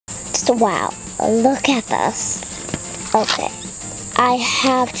wow, look at this. Okay, I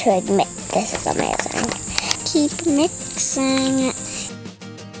have to admit, this is amazing. Keep mixing.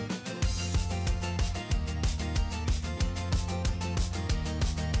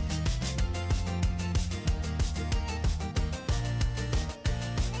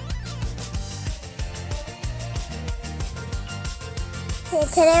 So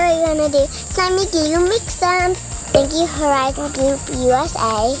today we're going to do SLIMYGLOOP Mix'Em. Thank you Horizon Group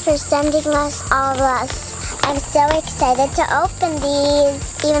USA for sending us all of us. I'm so excited to open these.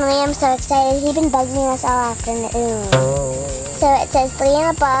 Even Liam's so excited. He's been bugging us all afternoon. So it says 3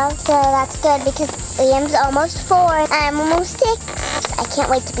 and above, so that's good because Liam's almost 4 and I'm almost 6. I can't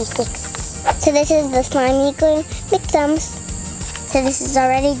wait to be 6. So this is the SLIMYGLOOP Mix'Ems. So this is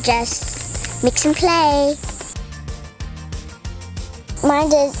already just mix and play.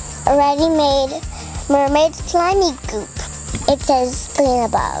 Mine is already made Mermaid slimy goop. It says 3 and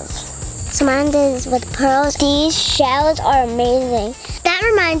above. So mine is with pearls. These shells are amazing. That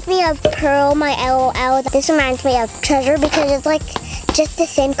reminds me of Pearl, my LOL. This reminds me of Treasure because it's like just the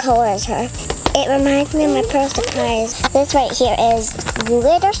same color as her. It reminds me of my Pearl Surprise. This right here is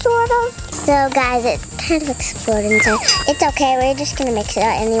glitter sort of. So guys, it kind of exploded inside. It's okay, we're just gonna mix it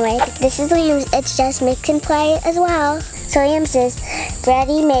out anyway. This is Liam's, it's just mix and play as well. So Liam's is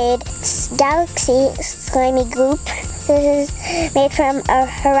ready-made Galaxy SLIMYGLOOP. This is made from a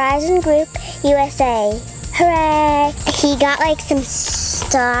Horizon Group USA. Hooray! He got like some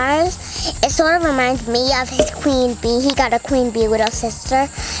stars. It sort of reminds me of his queen bee. He got a queen bee little sister.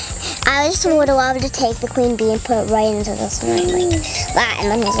 I just would love to take the queen bee and put it right into this one like that,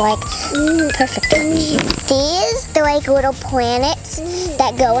 and then he's like, perfect. These, they're like little planets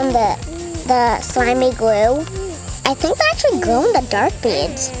that go in the slimy glue. I think they actually glow in the dark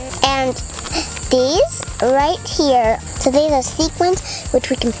beads. And these right here, so these are sequins which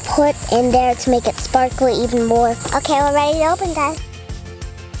we can put in there to make it sparkly even more. Okay, we're ready to open, guys.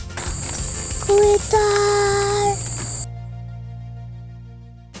 Glitter!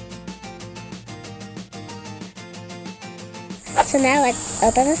 So now let's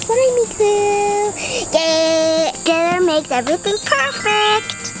open the SLIMYGLOOP. Yay! Glitter makes everything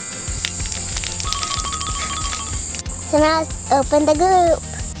perfect. So now let's open the gloop.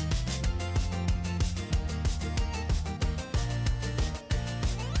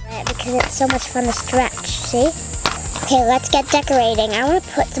 Because it's so much fun to stretch, see? Okay, let's get decorating. I want to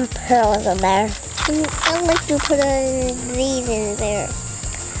put some pearls in there. I like to put these in there.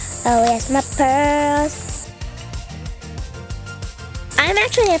 Oh yes, my pearls. I'm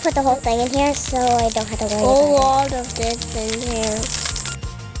actually going to put the whole thing in here so I don't have to worry about it. A lot of this in here.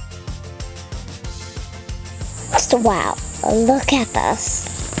 Just wow, look at this.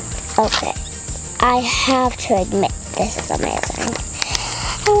 Okay, I have to admit, this is amazing.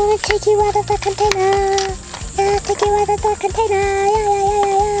 I want to take you out of the container. Yeah, take you out of the container.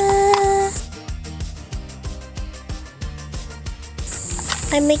 Yeah.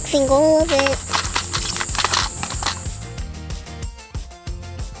 I'm mixing all of it.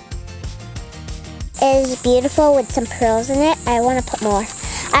 It is beautiful with some pearls in it. I want to put more.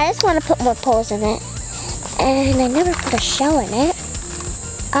 I just want to put more pearls in it. And I never put a shell in it.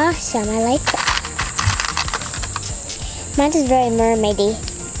 Awesome, I like it. Mine is very mermaidy.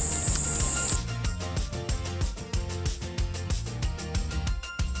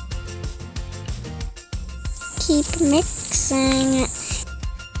 Keep mixing.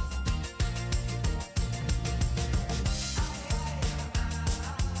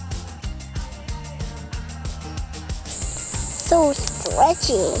 So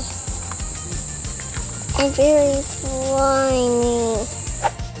stretchy and very slimy.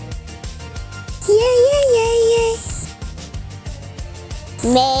 Yay.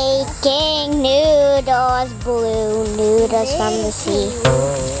 Making noodles, blue noodles from the sea.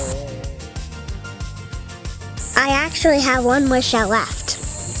 I actually have one more shell left.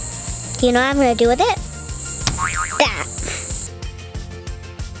 Do you know what I'm going to do with it? That.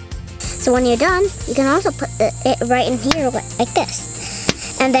 So when you're done, you can also put it right in here like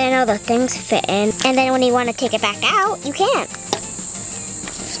this. And then all the things fit in. And then when you want to take it back out, you can.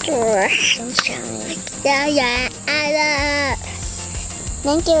 Yeah.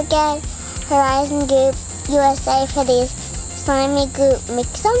 Thank you again, Horizon Group USA, for these SLIMYGLOOP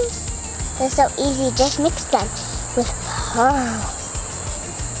Mix'Ems. They're so easy, just mix them with pearls.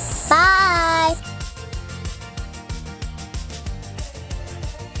 Bye!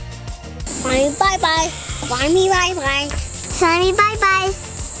 Slimy bye-bye. Slimy bye-bye. Slimy bye-byes.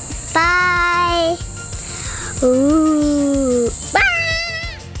 Bye! Ooh. Bye!